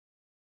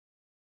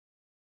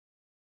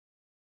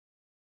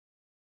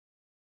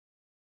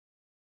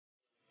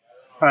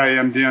Hi,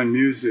 I'm doing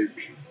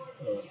music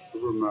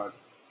over my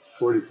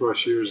 40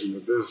 plus years in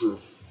the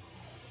business.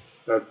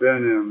 I've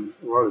been in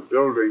a lot of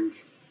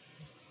buildings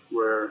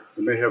where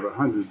they may have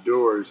 100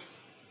 doors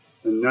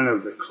and none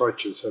of the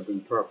clutches have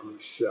been properly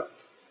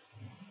set.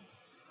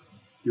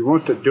 You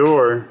want the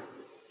door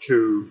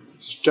to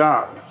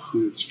stop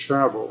in its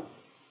travel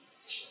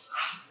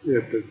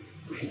if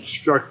it's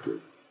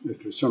obstructed,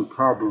 if there's some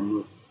problem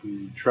with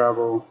the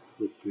travel,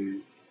 with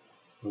the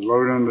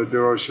load on the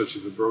door, such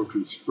as a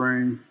broken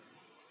spring.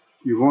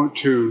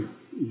 You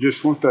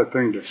just want that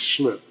thing to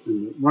slip.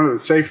 And one of the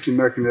safety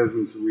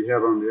mechanisms that we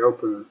have on the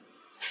opener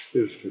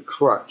is the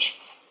clutch.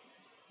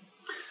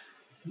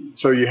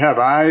 So you have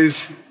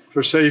eyes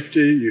for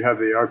safety, you have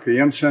the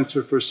RPM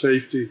sensor for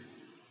safety,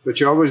 but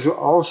you always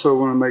also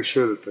want to make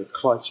sure that the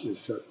clutch is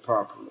set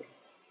properly.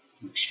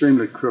 It's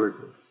extremely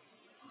critical.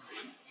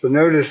 So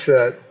notice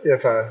that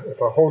if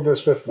I hold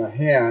this with my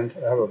hand,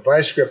 I have a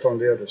vice grip on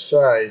the other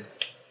side,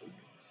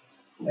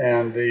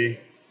 and the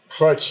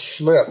clutch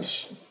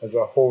slips as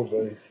I hold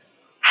the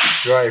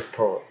drive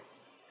pulley.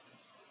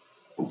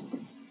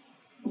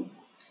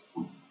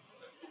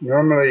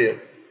 Normally it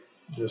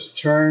just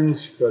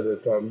turns, but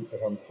if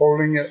I'm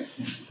holding it,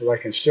 I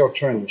can still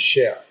turn the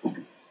shaft.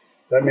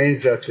 That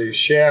means that the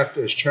shaft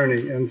is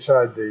turning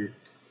inside the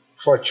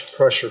clutch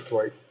pressure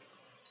plate.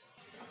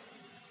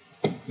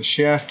 The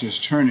shaft is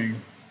turning,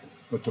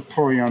 but the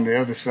pulley on the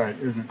other side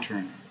isn't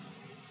turning.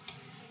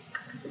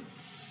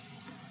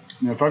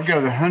 Now, if I've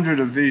got 100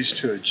 of these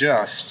to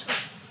adjust,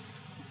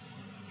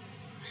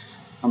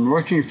 I'm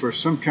looking for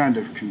some kind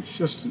of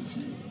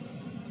consistency,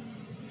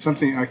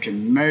 something I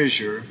can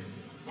measure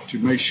to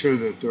make sure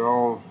that they're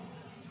all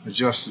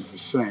adjusted the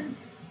same.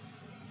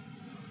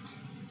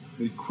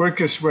 The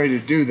quickest way to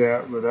do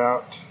that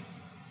without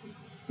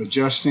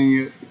adjusting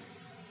it,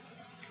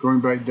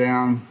 going back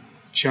down,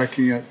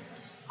 checking it,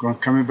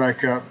 coming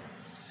back up,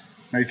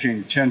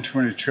 making 10,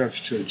 20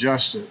 trips to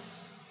adjust it,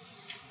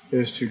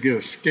 is to get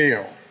a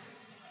scale.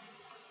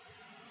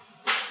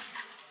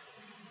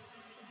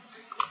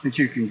 I think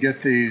you can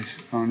get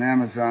these on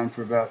Amazon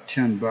for about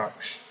 10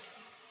 bucks.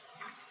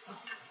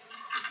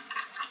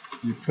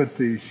 You put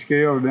the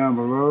scale down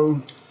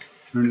below,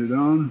 turn it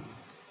on.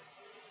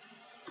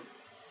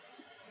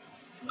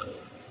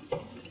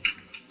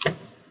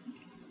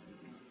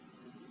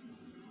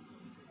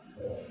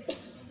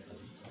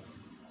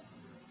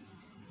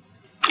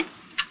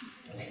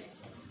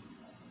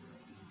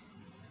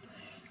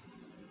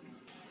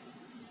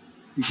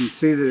 You can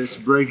see that it's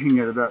braking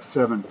at about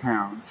 7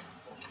 pounds.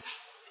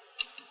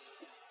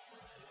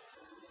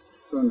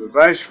 So in the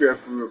vice grip,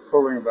 we were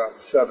pulling about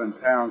 7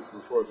 pounds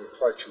before the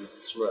clutch would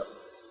slip.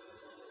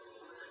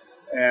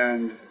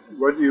 And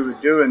what you would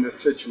do in this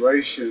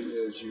situation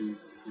is you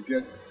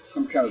get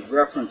some kind of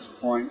reference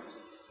point,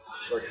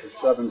 like the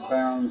 7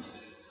 pounds.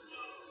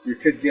 You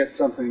could get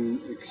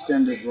something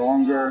extended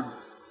longer,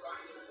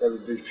 that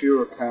would be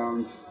fewer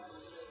pounds.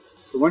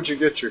 So once you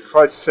get your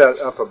clutch set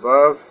up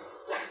above,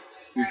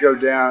 you go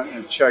down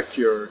and check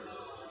your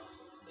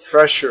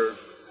pressure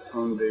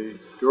on the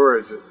door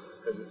as it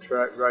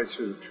rides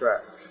through the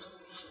tracks.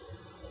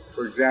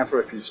 For example,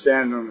 if you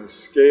stand on a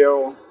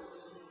scale,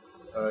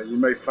 you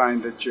may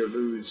find that you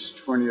lose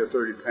 20 or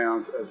 30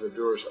 pounds as the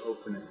door is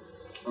opening.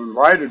 On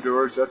lighter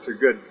doors, that's a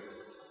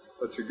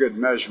good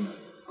measurement.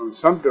 On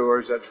some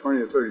doors, that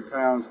 20 or 30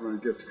 pounds, when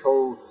it gets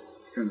cold,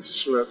 it's going to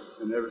slip,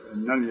 and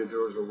none of your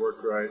doors will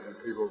work right, and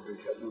people will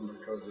be hitting them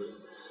because they're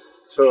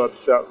so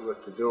upset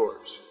with the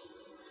doors.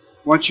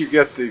 Once you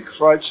get the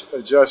clutch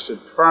adjusted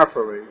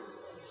properly,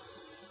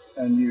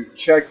 and you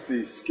check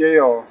the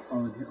scale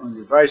on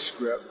your vice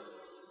grip,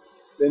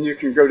 then you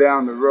can go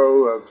down the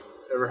row of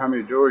ever how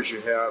many doors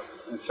you have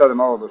and set them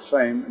all the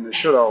same, and they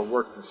should all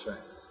work the same.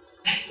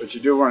 But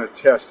you do want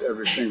to test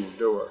every single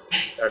door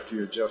after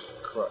you adjust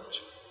the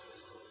clutch.